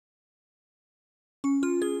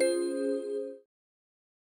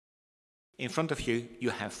In front of you, you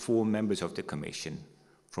have 4 members of the Commission.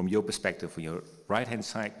 From your perspective, on your right-hand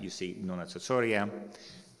side, you see Nona Tsatsouria,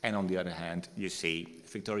 and on the other hand, you see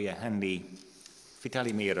Victoria Henley,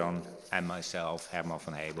 Vitali Miron, and myself, Herman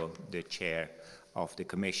van Hebel, the chair of the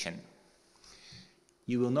Commission.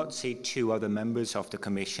 You will not see 2 other members of the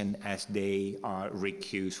Commission as they are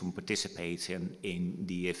recused from participating in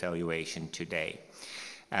the evaluation today.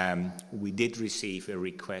 We did receive a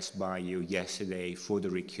request by you yesterday for the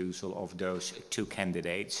recusal of those 2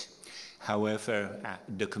 candidates. However,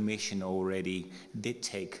 the Commission already did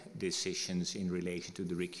take decisions in relation to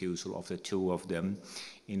the recusal of the 2 of them,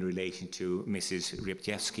 in relation to Mrs.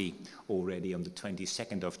 Rybczewski already on the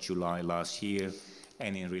 22nd of July last year,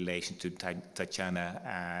 and in relation to Tatiana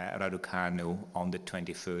Raducanu on the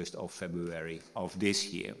 21st of February of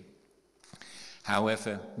this year.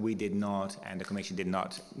 However, we did not, and the Commission did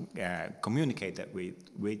not communicate that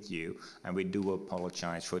with you, and we do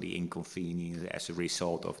apologize for the inconvenience as a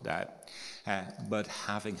result of that. But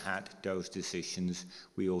having had those decisions,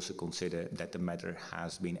 we also consider that the matter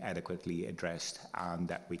has been adequately addressed and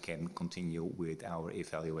that we can continue with our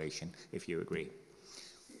evaluation, if you agree.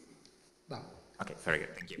 No. Okay, very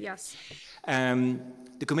good, thank you. Yes.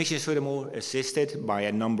 The Commission is furthermore assisted by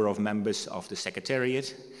a number of members of the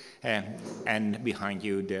Secretariat, and behind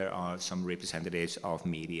you there are some representatives of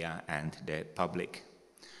media and the public.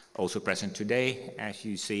 Also present today, as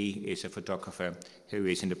you see, is a photographer who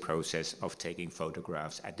is in the process of taking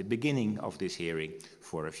photographs at the beginning of this hearing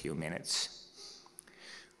for a few minutes.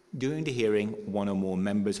 During the hearing, 1 or more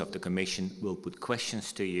members of the Commission will put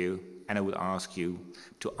questions to you, and I would ask you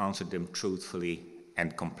to answer them truthfully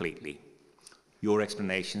and completely. Your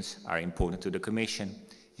explanations are important to the Commission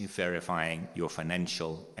in verifying your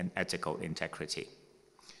financial and ethical integrity.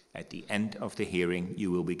 At the end of the hearing,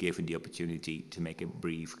 you will be given the opportunity to make a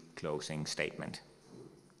brief closing statement.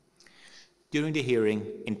 During the hearing,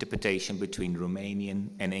 interpretation between Romanian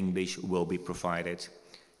and English will be provided,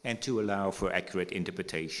 and to allow for accurate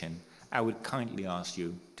interpretation, I would kindly ask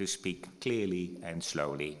you to speak clearly and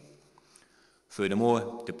slowly.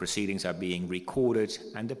 Furthermore, the proceedings are being recorded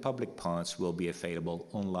and the public parts will be available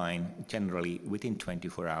online generally within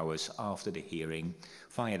 24 hours after the hearing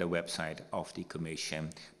via the website of the Commission,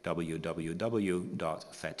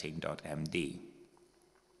 www.vetting.md.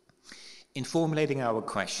 In formulating our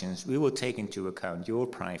questions, we will take into account your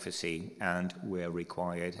privacy and, where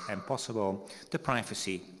required and possible, the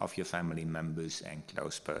privacy of your family members and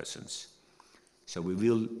close persons. So we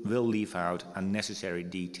will leave out unnecessary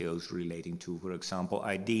details relating to, for example,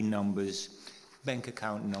 ID numbers, bank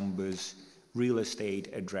account numbers, real estate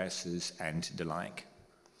addresses, and the like.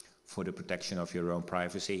 For the protection of your own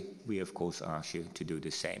privacy, we of course ask you to do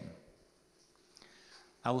the same.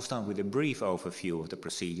 I will start with a brief overview of the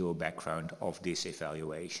procedural background of this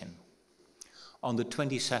evaluation. On the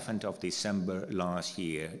 27th of December last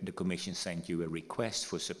year, the Commission sent you a request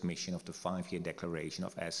for submission of the 5-year declaration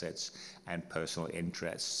of assets and personal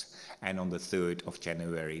interests, and on the 3rd of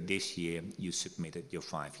January this year, you submitted your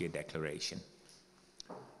 5-year declaration.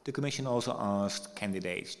 The Commission also asked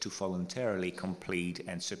candidates to voluntarily complete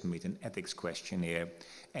and submit an ethics questionnaire,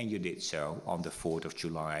 and you did so on the 4th of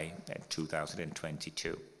July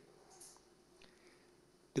 2022.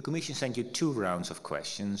 The Commission sent you 2 rounds of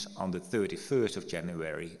questions on the 31st of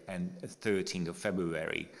January and 13th of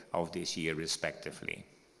February of this year, respectively.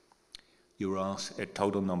 You were asked a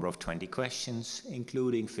total number of 20 questions,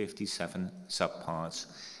 including 57 subparts,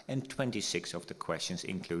 and 26 of the questions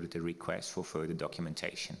included a request for further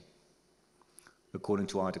documentation. According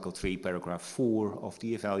to Article 3, Paragraph 4 of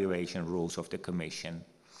the Evaluation Rules of the Commission,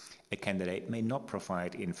 a candidate may not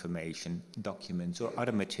provide information, documents or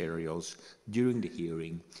other materials during the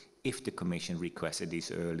hearing if the Commission requested these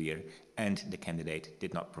earlier and the candidate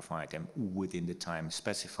did not provide them within the time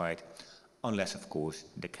specified, unless of course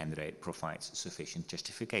the candidate provides sufficient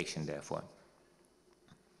justification therefore.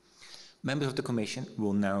 Members of the Commission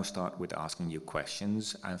will now start with asking you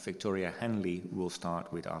questions, and Victoria Henley will start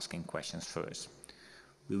with asking questions first.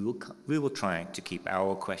 We will try to keep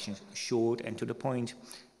our questions short and to the point,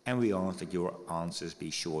 and we ask that your answers be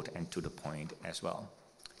short and to the point as well.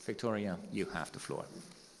 Victoria, you have the floor.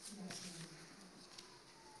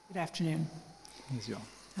 Good afternoon. Yes, you are.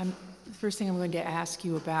 The first thing I'm going to ask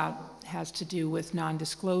you about has to do with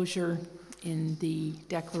non-disclosure in the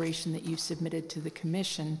declaration that you submitted to the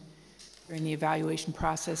Commission during the evaluation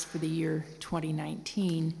process for the year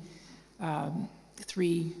 2019,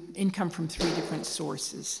 income from 3 different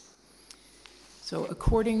sources. So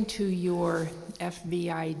according to your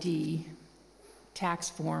FVID tax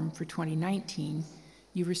form for 2019,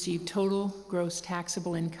 you received total gross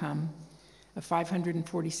taxable income of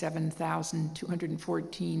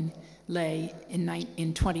 547,214 lei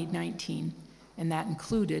in 2019, and that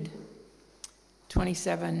included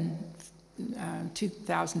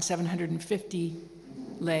 2,750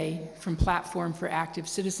 lei from Platform for Active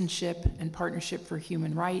Citizenship and Partnership for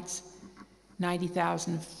Human Rights,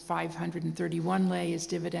 90,531 lei as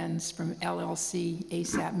dividends from LLC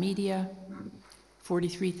ASAP Media,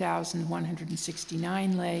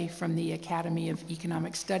 43,169 lei from the Academy of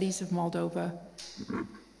Economic Studies of Moldova,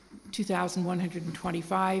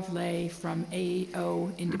 2,125 lei from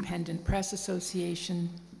AO Independent Press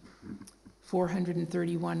Association,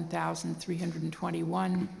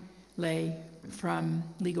 431,321 lei from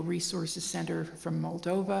Legal Resources Center from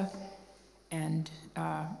Moldova, and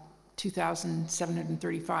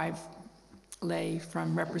 2,735 lei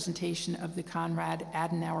from representation of the Konrad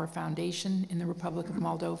Adenauer Foundation in the Republic of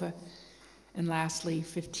Moldova, and lastly,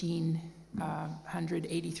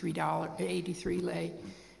 1,583 lei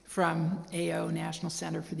from AO National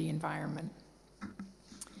Center for the Environment.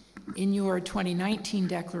 In your 2019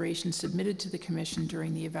 declaration submitted to the Commission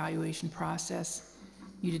during the evaluation process,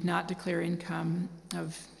 you did not declare income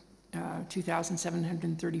of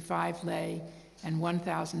 2,735 lei and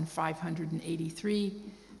 1,583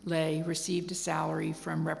 lei received a salary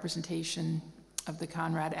from representation of the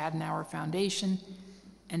Konrad Adenauer Foundation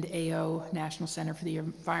and AO National Center for the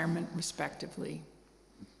Environment, respectively,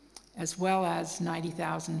 as well as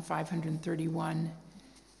 90,531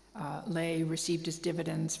 lei received as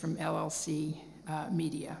dividends from LLC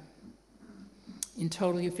Media. In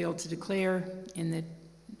total, you failed to declare in the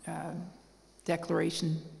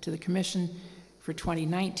declaration to the Commission for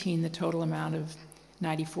 2019 the total amount of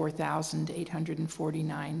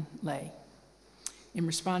 94,849 lei. In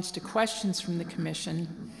response to questions from the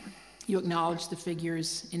Commission, you acknowledged the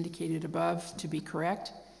figures indicated above to be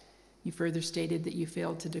correct. You further stated that you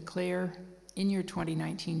failed to declare in your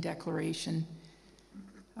 2019 declaration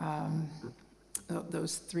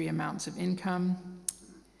those three amounts of income.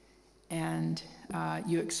 And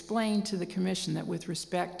you explained to the Commission that with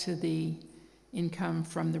respect to the income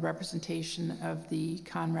from the representation of the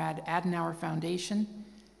Konrad Adenauer Foundation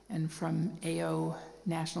and from AO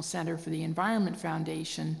National Center for the Environment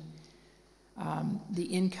Foundation, the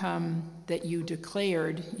income that you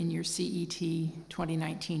declared in your CET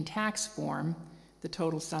 2019 tax form, the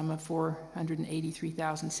total sum of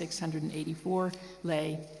 483,684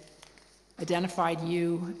 lei, identified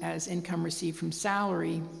you as income received from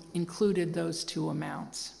salary, included those two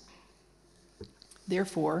amounts.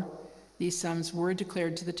 Therefore, these sums were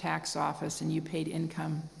declared to the tax office and you paid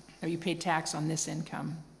tax on this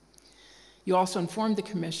income. You also informed the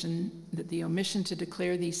Commission that the omission to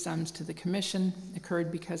declare these sums to the Commission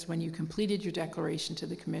occurred because when you completed your declaration to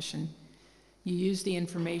the Commission, you used the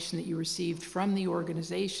information that you received from the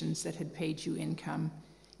organizations that had paid you income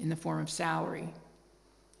in the form of salary.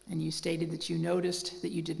 And you stated that you noticed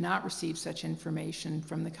that you did not receive such information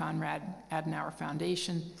from the Konrad Adenauer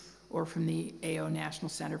Foundation or from the AO National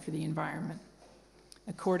Center for the Environment.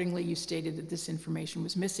 Accordingly, you stated that this information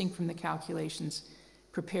was missing from the calculations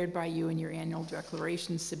prepared by you in your annual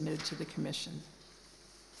declarations submitted to the Commission.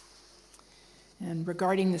 And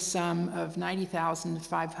regarding the sum of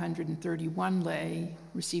 90,531 lei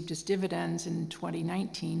received as dividends in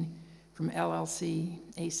 2019 from LLC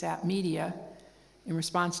ASAP Media, in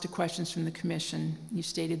response to questions from the Commission, you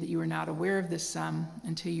stated that you were not aware of this sum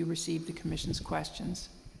until you received the Commission's questions.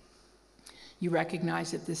 You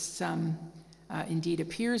recognize that this sum indeed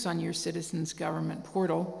appears on your Citizens Government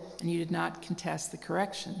portal, and you did not contest the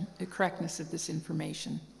correctness of this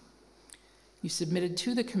information. You submitted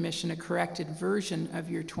to the Commission a corrected version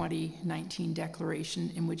of your 2019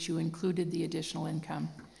 declaration in which you included the additional income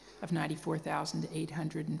of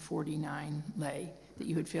 94,849 lei that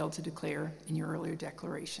you had failed to declare in your earlier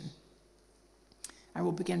declaration. I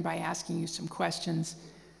will begin by asking you some questions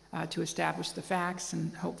to establish the facts,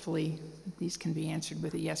 and hopefully these can be answered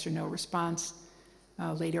with a yes or no response.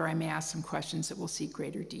 Later I may ask some questions that will seek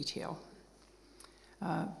greater detail.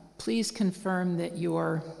 Please confirm that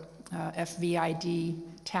your FVID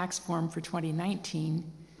tax form for 2019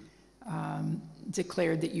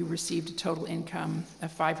 declared that you received a total income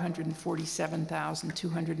of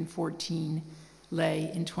 547,214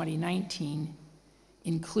 lei in 2019,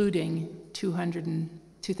 including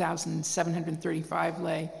 2,735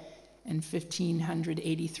 lei and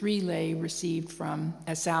 1,583 lei received from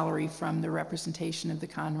a salary from the representation of the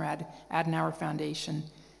Konrad Adenauer Foundation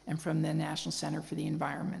and from the National Center for the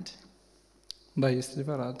Environment. Da, este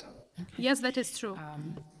adevărat. Yes, that is true.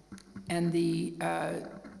 And the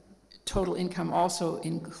total income also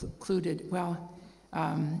included,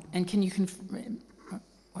 and can you confirm,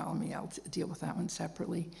 well, I'll deal with that one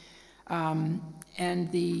separately.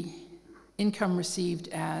 And the income received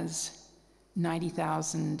as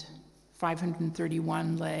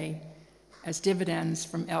 90,531 lei as dividends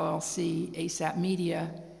from LLC ASAP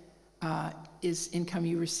Media is income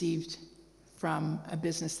you received from a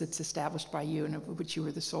business that's established by you and of which you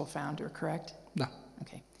were the sole founder, correct? Da.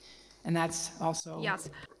 Okay. And that's also Yes.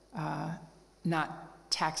 Not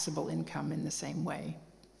taxable income in the same way.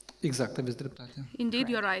 Exact, aveți dreptate. Indeed,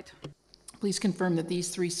 you're right. Please confirm that these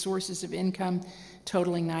three sources of income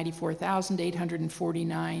totaling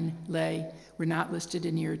 94,849 lei were not listed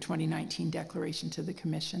in your 2019 declaration to the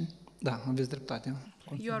Commission. Da, aveți dreptate.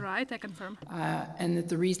 You're right, I confirm. And that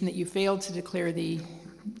the reason that you failed to declare the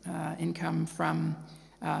income from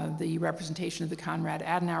the representation of the Konrad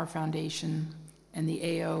Adenauer Foundation and the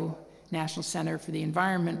AO National Center for the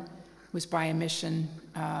Environment was by omission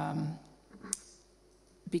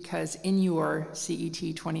because in your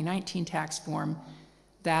CET 2019 tax form,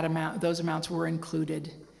 those amounts were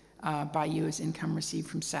included by you as income received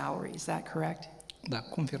from salary. Is that correct? Da,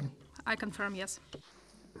 confirm. I confirm, yes.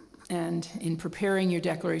 And in preparing your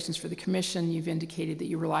declarations for the Commission, you've indicated that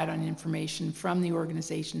you relied on information from the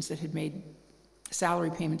organizations that had made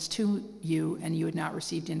salary payments to you, and you had not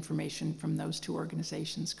received information from those two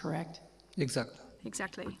organizations, correct? Exact.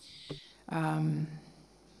 Exactly.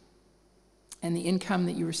 And the income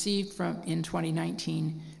that you received in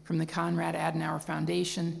 2019 from the Konrad Adenauer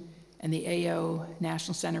Foundation and the AO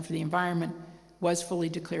National Center for the Environment was fully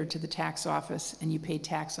declared to the tax office, and you paid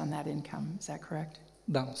tax on that income. Is that correct?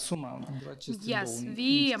 Da, suma de aceste Yes, două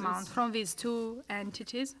the entități, amount from these two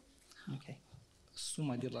entities, Okay.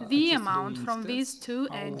 suma de la the aceste amount două from these entități two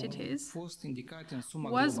au entities fost indicate în suma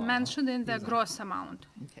was globală. mentioned in the gross amount.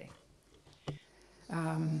 Okay.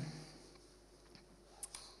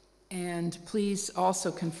 And please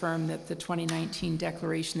also confirm that the 2019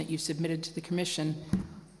 declaration that you submitted to the Commission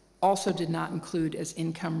also did not include as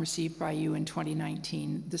income received by you in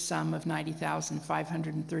 2019 the sum of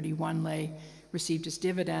 90,531 lei received as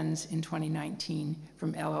dividends in 2019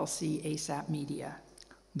 from LLC ASAP Media.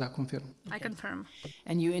 Da, confirm. I confirm.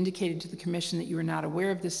 And you indicated to the Commission that you were not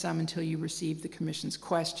aware of this sum until you received the Commission's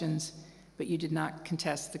questions, but you did not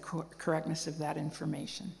contest the correctness of that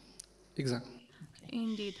information. Exact.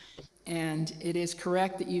 Indeed. And it is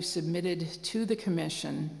correct that you submitted to the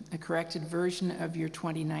Commission a corrected version of your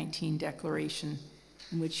 2019 declaration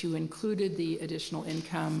in which you included the additional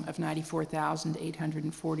income of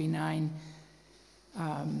 94,849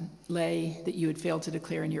 lei that you had failed to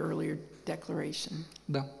declare in your earlier declaration.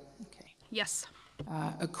 Da. Okay. Yes.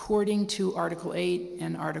 According to Article 8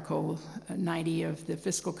 and Article 90 of the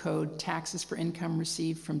Fiscal Code, taxes for income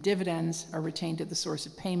received from dividends are retained at the source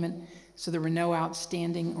of payment, so there were no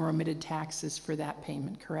outstanding or omitted taxes for that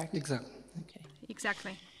payment, correct? Exact. Okay.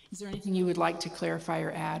 Exactly. Is there anything you would like to clarify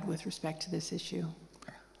or add with respect to this issue?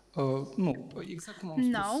 Nu, exact cum am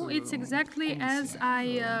spus. No, it's exactly as I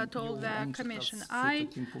told the Commission. I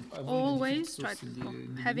always try to,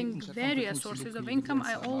 having various sources of income,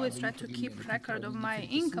 I always try to keep record of my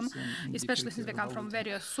income, especially since they come from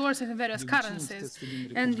various sources and various currencies.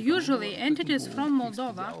 And usually entities from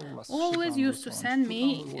Moldova always used to send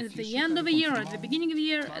me at the end of the year or at the beginning of the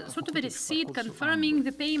year sort of a receipt confirming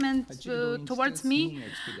the payment towards me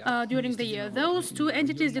during the year. Those two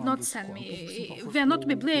entities did not send me. They are not to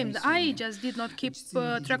be blamed. I just did not keep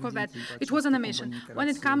track of that. It was an omission. When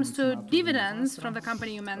it comes to dividends from the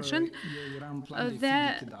company you mentioned,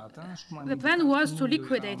 the plan was to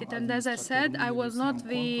liquidate it. And as I said, I was not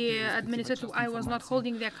the administrative, I was not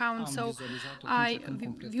holding the account. So I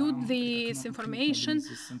viewed this information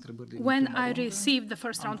when I received the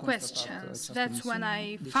first round questions. That's when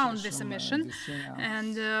I found this omission.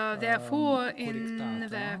 And therefore, in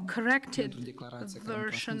the corrected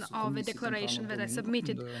version of the declaration that I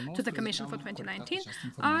submitted to the Commission for 2019,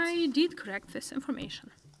 I did correct this information.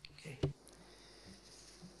 Okay.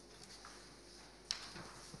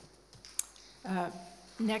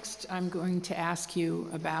 Next, I'm going to ask you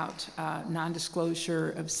about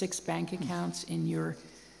non-disclosure of 6 bank accounts in your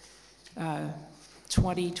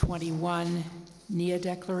 2021 NIA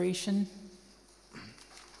declaration.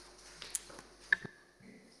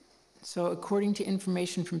 So according to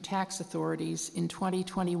information from tax authorities, in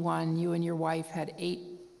 2021, you and your wife had 8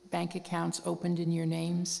 bank accounts opened in your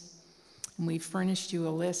names, and we furnished you a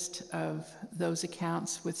list of those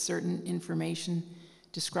accounts with certain information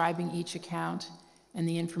describing each account and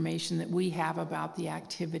the information that we have about the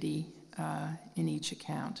activity in each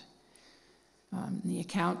account. The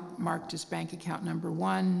account marked as bank account number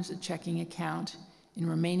 1 is a checking account in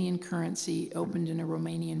Romanian currency opened in a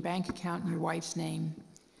Romanian bank account in your wife's name.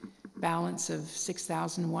 balance of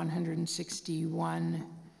 6,161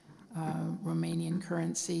 Romanian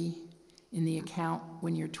currency in the account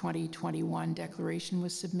when your 2021 declaration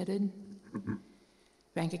was submitted.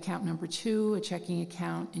 Bank account number 2, a checking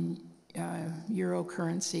account in euro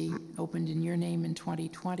currency opened in your name in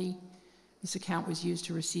 2020. This account was used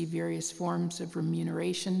to receive various forms of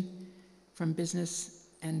remuneration from Business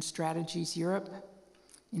and Strategies Europe.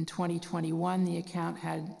 In 2021, the account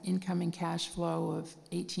had incoming cash flow of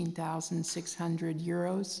 18,600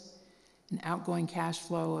 euros, an outgoing cash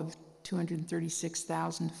flow of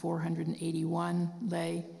 236,481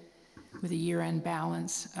 lei, with a year-end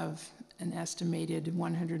balance of an estimated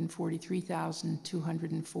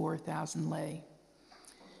 143,204 lei.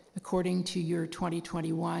 According to your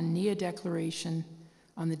 2021 NIA declaration,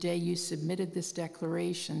 on the day you submitted this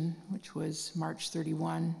declaration, which was March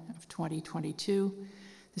 31 of 2022,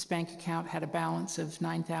 this bank account had a balance of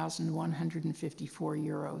 9,154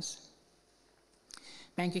 euros.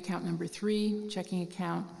 Bank account number 3, checking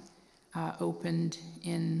account opened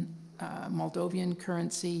in Moldovan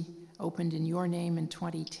currency, opened in your name in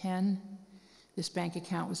 2010. This bank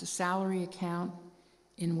account was a salary account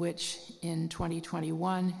in which in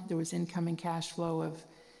 2021 there was incoming cash flow of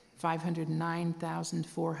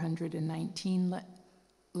 509,419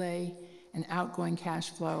 lei, an outgoing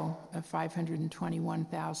cash flow of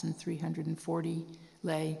 521,340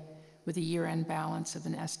 lei, with a year-end balance of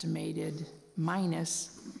an estimated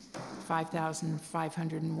minus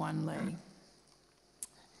 5,501 lei.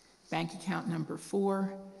 Bank account number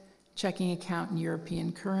 4, checking account in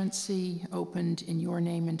European currency, opened in your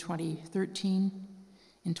name in 2013.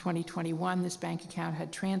 In 2021, this bank account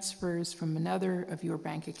had transfers from another of your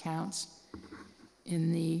bank accounts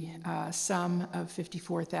in the sum of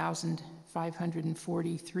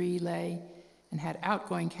 54,543 lei and had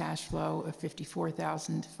outgoing cash flow of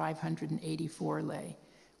 54,584 lei,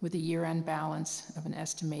 with a year-end balance of an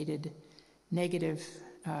estimated negative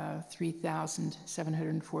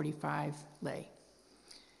 3,745 lei.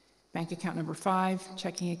 Bank account number 5,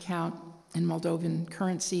 checking account in Moldovan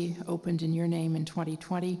currency, opened in your name in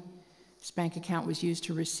 2020. This bank account was used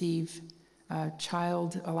to receive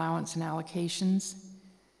child allowance and allocations.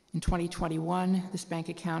 In 2021, this bank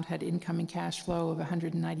account had incoming cash flow of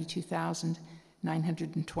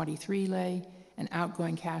 192,923 lei and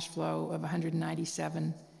outgoing cash flow of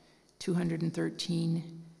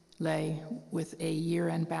 197,213 lei, with a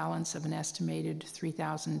year-end balance of an estimated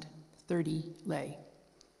 3,030 lei.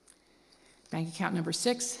 Bank account number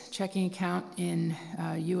 6, checking account in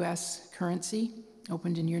U.S. currency,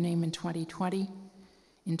 opened in your name in 2020.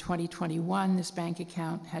 In 2021, this bank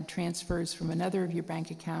account had transfers from another of your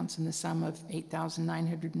bank accounts in the sum of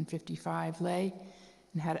 8,955 lei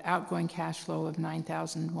and had outgoing cash flow of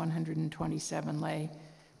 9,127 lei,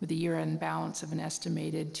 with a year-end balance of an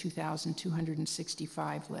estimated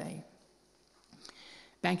 2,265 lei.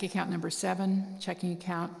 Bank account number 7, checking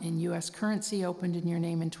account in U.S. currency, opened in your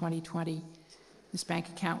name in 2020. This bank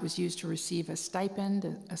account was used to receive a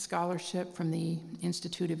stipend, a scholarship from the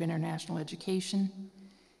Institute of International Education.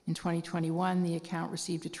 In 2021, the account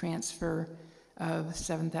received a transfer of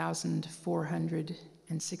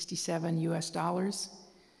 $7,467 US.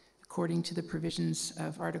 According to the provisions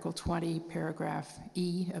of Article 20, Paragraph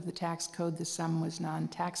E of the tax code, the sum was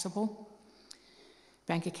non-taxable.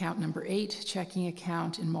 Bank account number 8, checking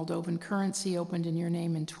account in Moldovan currency, opened in your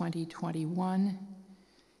name in 2021.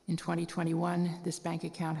 In 2021, this bank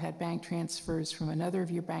account had bank transfers from another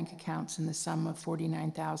of your bank accounts in the sum of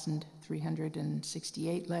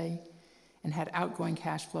 49,368 lei and had outgoing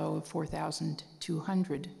cash flow of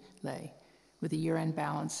 4,200 lei, with a year-end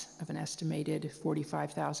balance of an estimated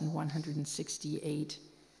 45,168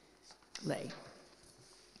 lei.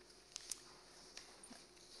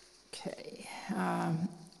 Okay.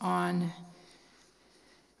 On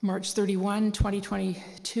March 31,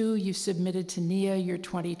 2022, you submitted to NIA your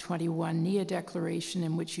 2021 NIA declaration,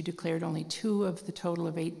 in which you declared only 2 of the total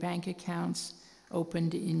of 8 bank accounts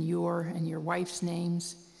opened in your and your wife's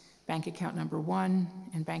names, bank account number 1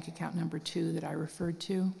 and bank account number 2 that I referred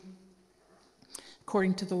to.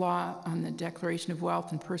 According to the law on the declaration of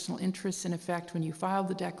wealth and personal interests in effect when you filed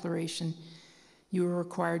the declaration, you were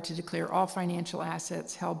required to declare all financial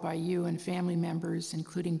assets held by you and family members,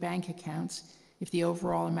 including bank accounts, if the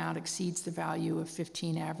overall amount exceeds the value of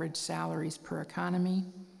 15 average salaries per economy.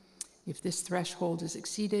 If this threshold is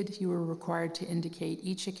exceeded, you are required to indicate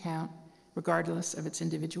each account, regardless of its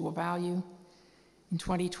individual value. In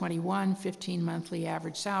 2021, 15 monthly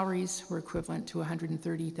average salaries were equivalent to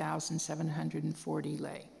 130,740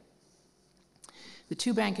 lei. The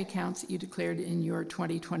 2 bank accounts that you declared in your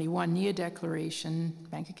 2021 NIA declaration,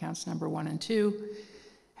 bank accounts number 1 and 2,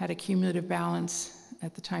 had a cumulative balance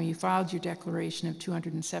at the time you filed your declaration of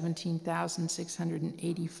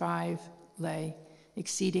 217,685 lei,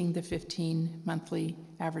 exceeding the 15 monthly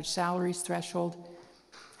average salaries threshold.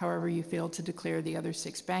 However, you failed to declare the other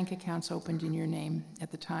 6 bank accounts opened in your name at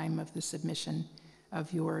the time of the submission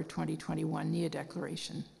of your 2021 NIA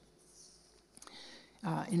declaration.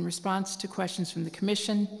 In response to questions from the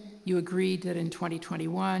Commission, you agreed that in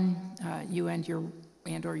 2021, you and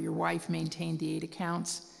or your wife maintained the 8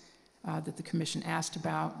 accounts that the Commission asked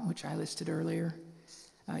about, which I listed earlier.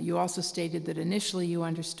 You also stated that initially you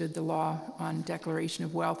understood the law on declaration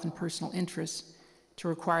of wealth and personal interests to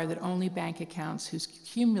require that only bank accounts whose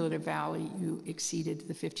cumulative value exceeded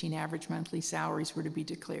the 15 average monthly salaries were to be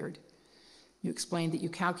declared. You explained that you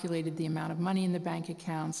calculated the amount of money in the bank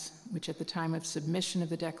accounts, which at the time of submission of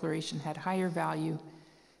the declaration had higher value,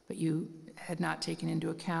 but you had not taken into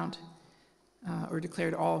account or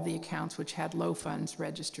declared all of the accounts which had low funds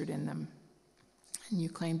registered in them. And you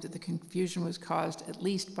claimed that the confusion was caused at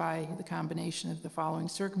least by the combination of the following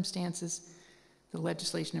circumstances: the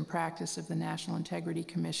legislation and practice of the National Integrity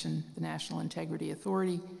Commission, the National Integrity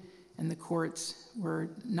Authority, and the courts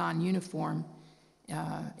were non-uniform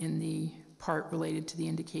in the part related to the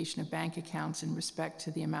indication of bank accounts in respect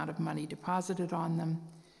to the amount of money deposited on them.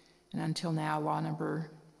 And until now, law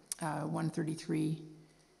number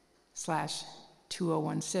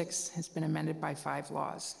 133/2016 has been amended by 5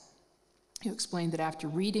 laws. You explained that after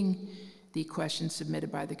reading the questions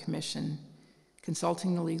submitted by the Commission,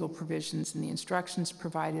 consulting the legal provisions and the instructions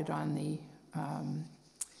provided on the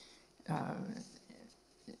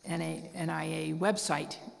NIA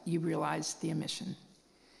website, you realized the omission.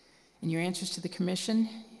 In your answers to the Commission,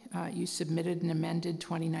 you submitted an amended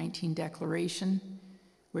 2019 declaration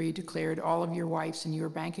where you declared all of your wife's and your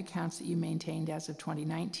bank accounts that you maintained as of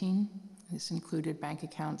 2019. This included bank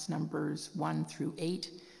accounts numbers 1 through 8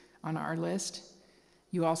 on our list.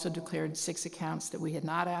 You also declared 6 accounts that we had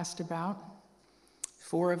not asked about.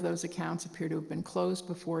 4 of those accounts appear to have been closed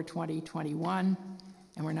before 2021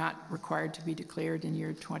 and were not required to be declared in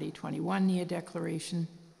your 2021 NIA declaration.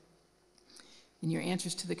 In your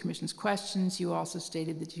answers to the Commission's questions, you also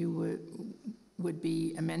stated that you would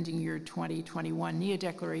be amending your 2021 NIA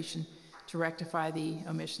declaration to rectify the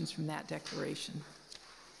omissions from that declaration.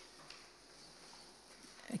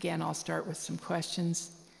 Again, I'll start with some questions.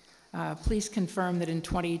 Please confirm that in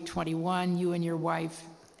 2021, you and your wife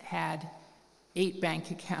had 8 bank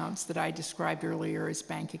accounts that I described earlier as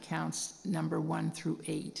bank accounts number 1 through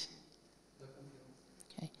 8.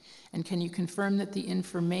 Okay. And can you confirm that the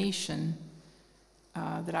information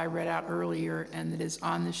that I read out earlier and that is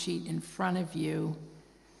on the sheet in front of you,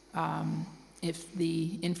 if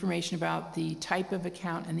the information about the type of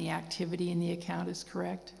account and the activity in the account is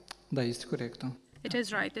correct? Da, este corectă. It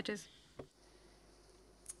is right, it is.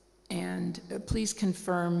 And please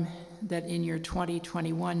confirm that in your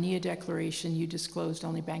 2021 NIA declaration, you disclosed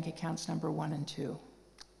only bank accounts number 1 and 2.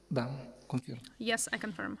 Da, confirm. Yes, I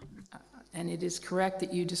confirm. And it is correct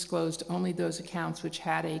that you disclosed only those accounts which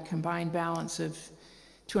had a combined balance of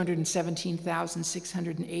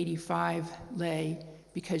 217,685 lei,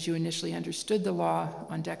 because you initially understood the law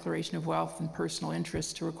on declaration of wealth and personal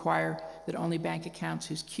interests to require that only bank accounts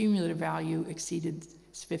whose cumulative value exceeded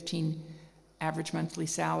 15 average monthly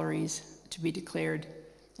salaries to be declared,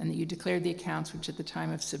 and that you declared the accounts which at the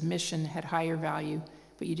time of submission had higher value,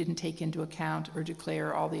 but you didn't take into account or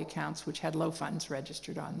declare all the accounts which had low funds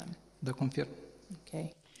registered on them. Da, confirm.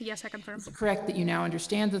 Okay. Yes, I confirm. Is it correct that you now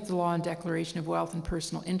understand that the law on declaration of wealth and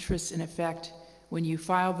personal interests, in effect, when you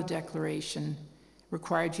filed the declaration,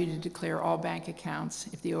 required you to declare all bank accounts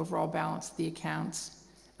if the overall balance of the accounts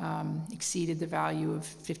exceeded the value of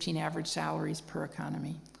 15 average salaries per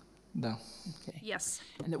economy? Da. Okay. Yes.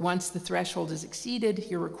 And that once the threshold is exceeded,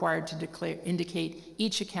 you're required to indicate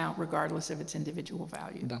each account regardless of its individual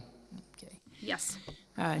value? Da. Okay. Yes.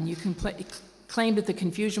 And you claimed that the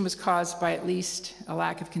confusion was caused by at least a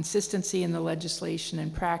lack of consistency in the legislation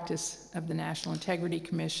and practice of the National Integrity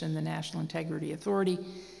Commission, the National Integrity Authority,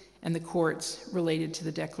 and the courts related to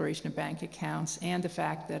the declaration of bank accounts, and the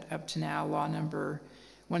fact that up to now, law number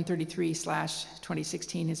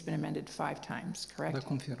 133/2016 has been amended 5 times, correct? Da,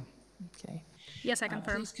 confirm. Okay. Yes, I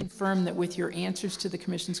confirm. Please confirm that with your answers to the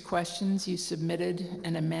Commission's questions, you submitted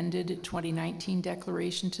an amended 2019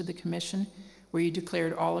 declaration to the Commission where you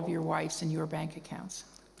declared all of your wife's and your bank accounts.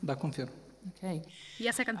 Da, confirm. Okay.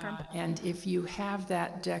 Yes, I confirm. And if you have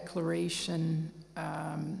that declaration,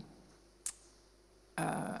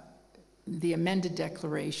 the amended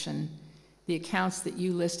declaration, the accounts that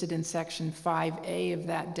you listed in section 5A of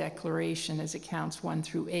that declaration as accounts 1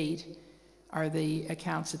 through 8 are the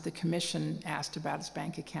accounts that the commission asked about as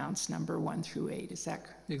bank accounts number 1 through 8. Is that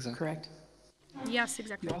Exactly. correct? Yes,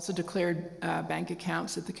 exactly. You also declared bank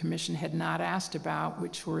accounts that the commission had not asked about,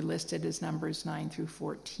 which were listed as numbers 9 through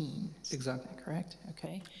 14. Exactly. Is that correct?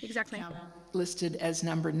 Okay. Exactly. Account listed as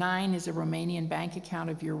number 9 is a Romanian bank account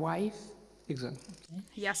of your wife. Exactly.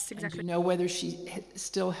 Yes, And exactly. you know whether she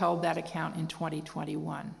still held that account in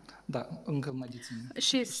 2021. Da, încă mai deține.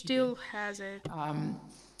 She still has it.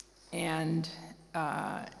 And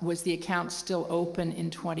was the account still open in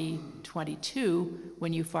 2022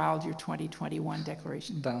 when you filed your 2021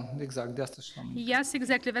 declaration? Da, exact, de asta și am. Yes,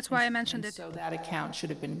 exactly. That's why I mentioned And it. so that account should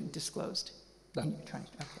have been disclosed? Da. Okay.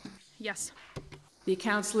 Yes. The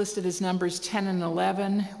accounts listed as numbers 10 and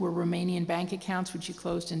 11 were Romanian bank accounts which you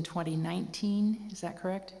closed in 2019, is that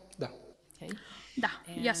correct? Da. Okay. Da.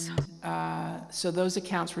 Yes. So those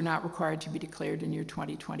accounts were not required to be declared in your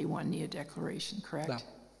 2021 NIA declaration, correct? Da.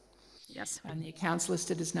 Yes. And the accounts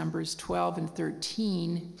listed as numbers 12 and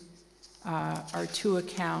 13 are two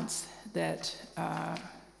accounts that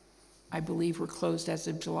I believe were closed as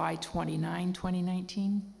of July 29,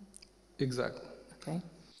 2019? Exact. Okay. And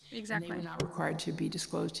they Exactly. were not required to be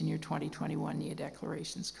disclosed in your 2021 NIA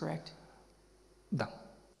declarations, correct? Da.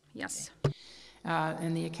 Yes.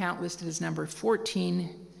 And the account listed as number 14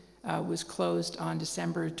 was closed on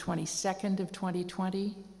December 22nd of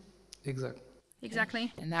 2020? Exact.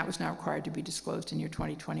 Exactly. And that was not required to be disclosed in your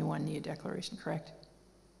 2021 NIA declaration, correct?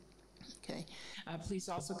 Okay. Please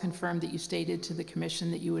also confirm that you stated to the Commission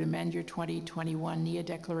that you would amend your 2021 NIA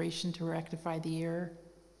declaration to rectify the error?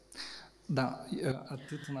 Da,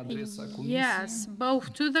 atât în adresa comisiei. Yes, both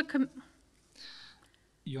to the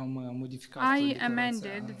Eu am modificat I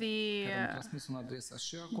amended the care am transmis-o în adresa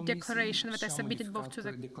și a comisiei declaration that I și am submitted both to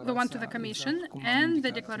modificat the one to the declarația Commission exact cum am and the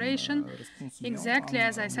indicat în declaration răspunsul meu. exactly Am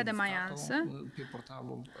as I said in my modificat-o answer. pe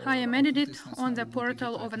portalul I amended it Autorității on the Naționale de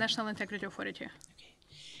portal of the Integritate. National Integrity Authority.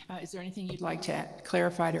 Is there anything you'd like to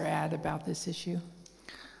clarify or add about this issue?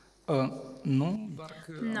 Nu, doar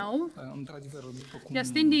că, No. într-adevăr, după cum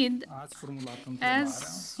Just indeed, ați formulat întrebarea,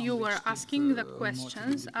 as you were asking the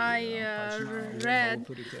questions, I read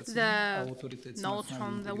the notes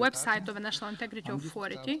from the website of the National Integrity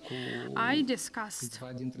Authority. I discussed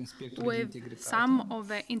with some of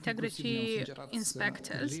the integrity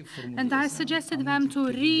inspectors, and I suggested them to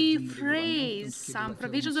rephrase some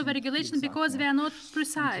provisions of the regulation because they are not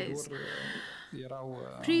precise.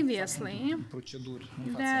 Previously,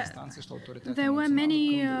 there were many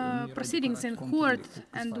proceedings in court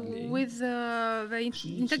and with the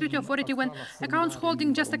Integrity Authority when accounts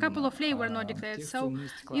holding just a couple of lei were not declared. So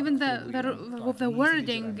even the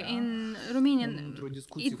wording in Romanian,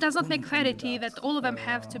 it does not make clarity that all of them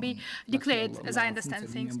have to be declared, as I understand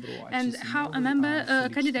things. And how a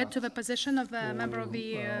candidate to the position of a member of the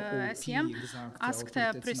SCM asked a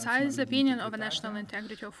precise opinion of the National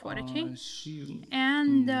Integrity Authority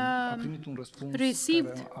and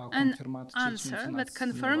received an answer that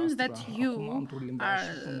confirms that you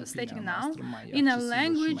are stating now in a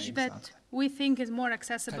language that we think is more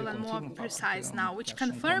accessible and more precise now, which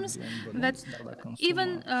confirms that even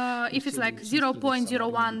if it's like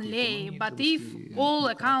 0.01 lei, but if all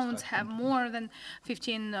accounts have more than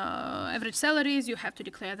 15 average salaries, you have to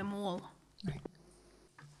declare them all.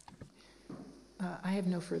 I have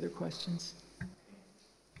no further questions.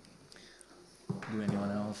 Do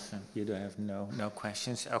anyone else? You don't have no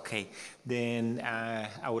questions? Okay, then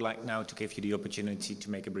I would like now to give you the opportunity to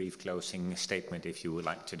make a brief closing statement if you would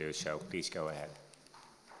like to do so. Please go ahead.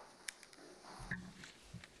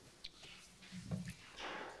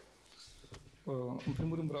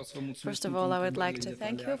 First of all, I would like to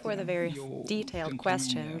thank you for the very detailed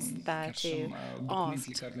questions that you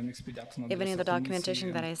asked. Even in the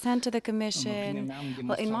documentation that I sent to the Commission,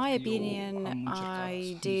 well, in my opinion,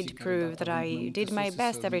 I did prove that I did my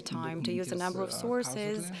best every time to use a number of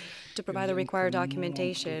sources to provide the required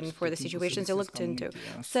documentation for the situations I looked into.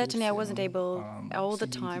 Certainly, I wasn't able all the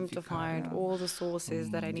time to find all the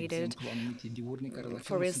sources that I needed.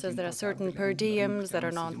 For instance, there are certain per diems that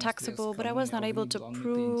are non-taxable, but I was not able to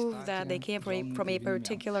prove that they came from a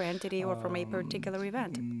particular entity or from a particular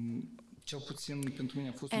event.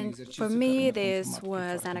 And for me, this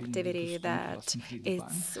was an activity that it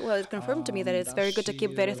confirmed to me that it's very good to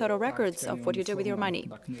keep very thorough records of what you do with your money.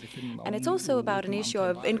 And it's also about an issue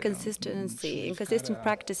of inconsistent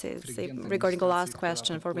practices regarding the last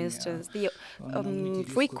question, for instance, the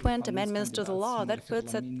frequent amendments to the law that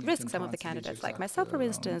puts at risk some of the candidates, like myself, for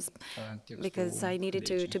instance, because I needed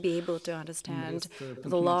to be able to understand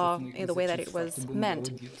the law in the way that it was meant.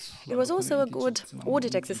 It was also a good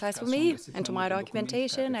audit exercise for me, into my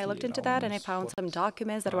documentation. I looked into that and I found some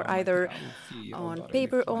documents that were either on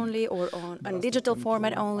paper only or on digital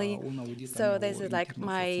format only. So this is like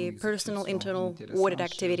my personal internal audit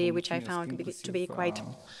activity, which I found to be quite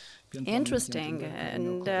interesting,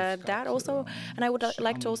 and that also, and I would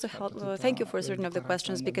like to also thank you for certain of the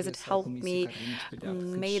questions, because it helped me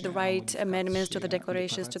make the right amendments to the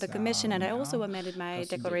declarations to the Commission, and I also amended my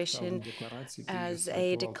declaration as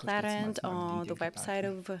a declarant on the website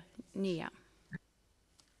of NIA.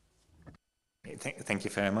 Thank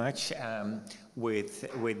you very much.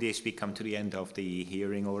 With this, we come to the end of the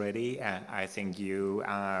hearing already. I thank you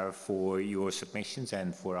for your submissions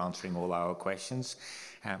and for answering all our questions.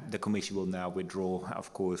 The Commission will now withdraw,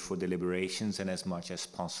 of course, for deliberations, and as much as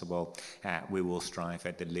possible, we will strive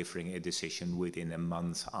at delivering a decision within a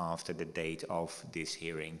month after the date of this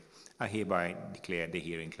hearing. I hereby declare the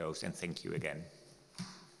hearing closed, and thank you again.